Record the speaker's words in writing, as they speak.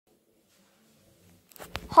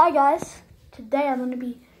Hi guys, today I'm going to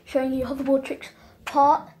be showing you hoverboard tricks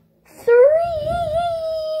part 3.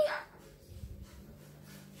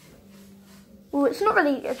 Well, it's not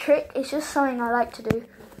really a trick, it's just something I like to do.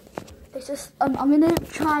 It's just, I'm going to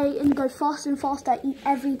try and go faster and faster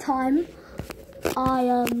every time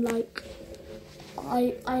I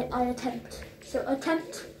attempt. So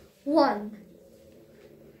attempt 1. I'm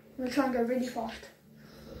going to try and go really fast.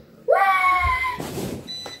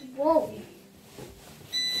 Whoa.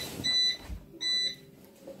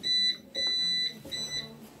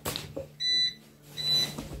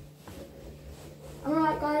 I'm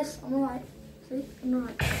alright guys, I'm alright. See, I'm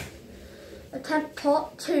alright. Attempt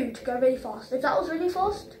part 2 to go really fast. If that was really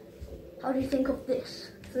fast, how do you think of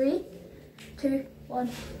this? 3, 2,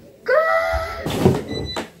 1, go!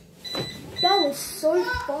 That was so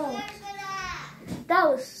fast. That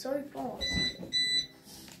was so fast.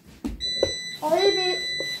 I'll leave it.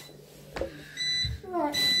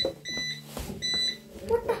 Right.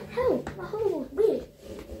 What the hell? My hoverboard was weird.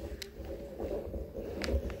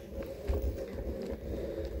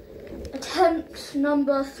 Attempt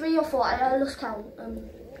number 3 or 4. I lost count.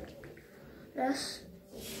 Let's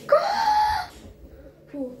go.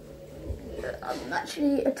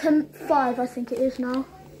 Actually, attempt 5. I think it is now.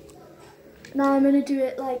 Now I'm gonna do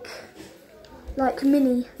it like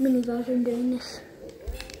mini version, doing this.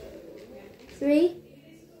 3,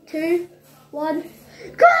 2, 1,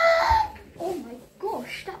 go! Oh my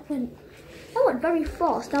gosh, that went very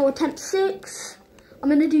fast. Now attempt 6. I'm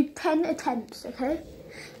gonna do 10 attempts, okay?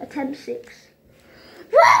 Attempt 6.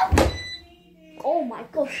 Oh my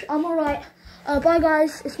gosh, I'm alright. Bye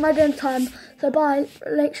guys, it's my dinner time. So bye.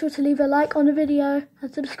 Make sure to leave a like on the video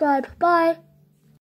and subscribe. Bye.